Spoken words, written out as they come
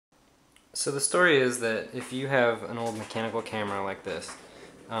So the story is that if you have an old mechanical camera like this,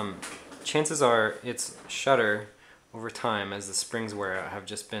 chances are its shutter over time, as the springs wear out, have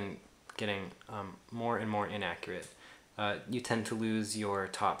just been getting more and more inaccurate. You tend to lose your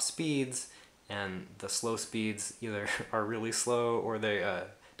top speeds, and the slow speeds either are really slow or they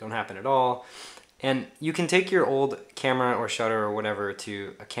don't happen at all. And you can take your old camera or shutter or whatever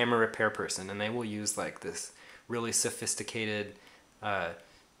to a camera repair person, and they will use like this really sophisticated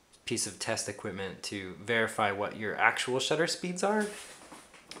piece of test equipment to verify what your actual shutter speeds are.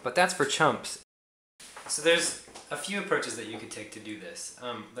 But that's for chumps. So there's a few approaches that you could take to do this.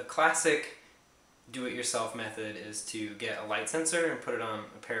 The classic do-it-yourself method is to get a light sensor and put it on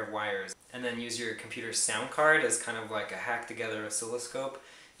a pair of wires, and then use your computer's sound card as kind of like a hack-together oscilloscope.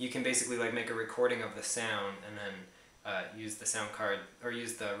 You can basically like make a recording of the sound and then use the sound card or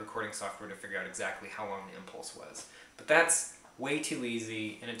use the recording software to figure out exactly how long the impulse was. But that's way too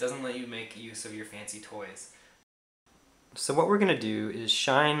easy, and it doesn't let you make use of your fancy toys. So what we're going to do is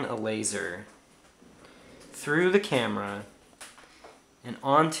shine a laser through the camera and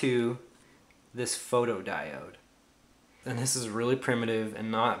onto this photodiode. And this is really primitive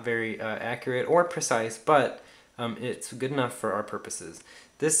and not very accurate or precise, but it's good enough for our purposes.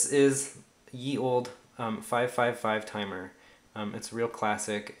 This is ye old 555 timer. It's a real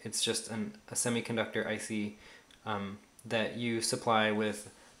classic. It's just a semiconductor IC that you supply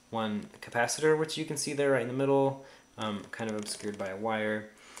with one capacitor, which you can see there right in the middle, kind of obscured by a wire,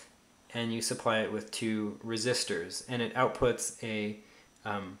 and you supply it with two resistors, and it outputs a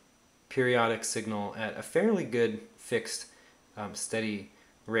periodic signal at a fairly good fixed steady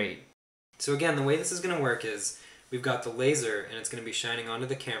rate. So again, the way this is going to work is we've got the laser, and it's going to be shining onto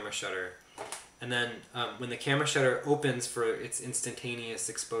the camera shutter, and then when the camera shutter opens for its instantaneous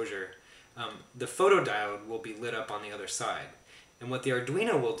exposure, the photodiode will be lit up on the other side. And what the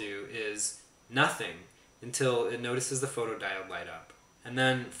Arduino will do is nothing until it notices the photodiode light up. And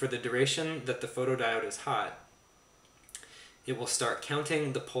then for the duration that the photodiode is hot, it will start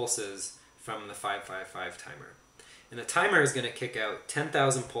counting the pulses from the 555 timer. And the timer is going to kick out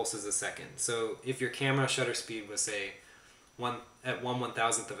 10,000 pulses a second. So if your camera shutter speed was, say, at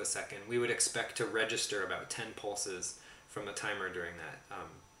 1/1000th of a second, we would expect to register about 10 pulses from the timer during that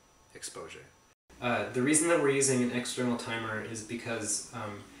exposure. The reason that we're using an external timer is because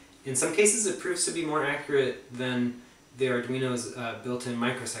in some cases it proves to be more accurate than the Arduino's built-in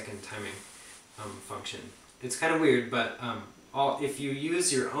microsecond timing function. It's kind of weird, but if you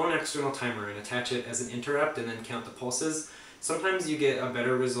use your own external timer and attach it as an interrupt and then count the pulses, sometimes you get a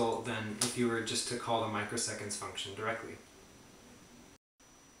better result than if you were just to call the microseconds function directly.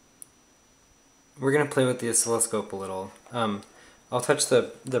 We're going to play with the oscilloscope a little. I'll touch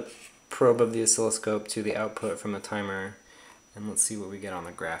the probe of the oscilloscope to the output from the timer, and let's see what we get on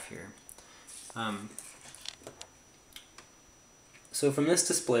the graph here. So from this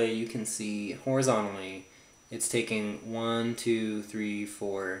display you can see horizontally it's taking 1, 2, 3,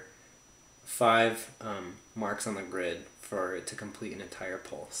 4, 5 marks on the grid for it to complete an entire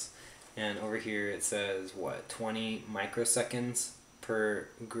pulse. And over here it says, what, 20 microseconds per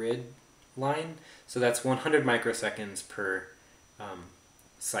grid line? So that's 100 microseconds per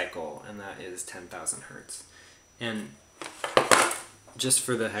cycle, and that is 10,000 hertz. And just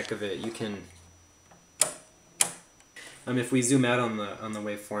for the heck of it, you can, if we zoom out on the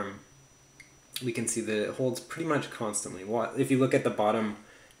waveform, we can see that it holds pretty much constantly. If you look at the bottom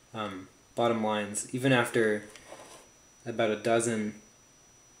lines, even after about a dozen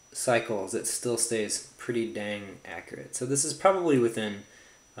cycles, it still stays pretty dang accurate. So this is probably within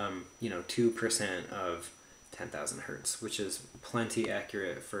 2% of 10,000 hertz, which is plenty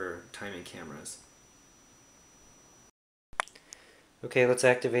accurate for timing cameras. Okay, let's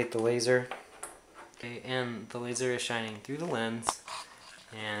activate the laser. Okay, and the laser is shining through the lens,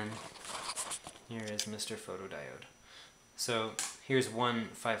 and here is Mr. Photodiode. So here's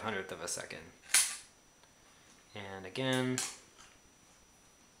 1/500th of a second. And again.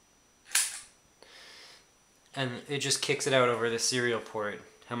 And it just kicks it out over the serial port,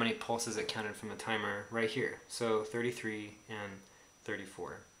 how many pulses it counted from the timer right here. So 33 and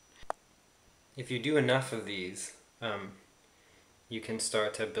 34. If you do enough of these, you can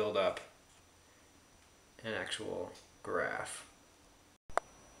start to build up an actual graph.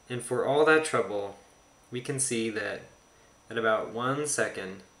 And for all that trouble, we can see that at about 1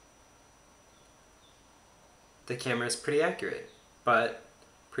 second, the camera is pretty accurate. But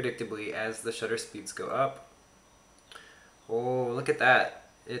predictably, as the shutter speeds go up, oh, look at that,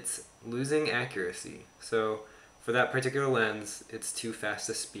 it's losing accuracy. So for that particular lens, its two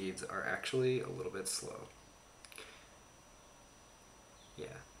fastest speeds are actually a little bit slow.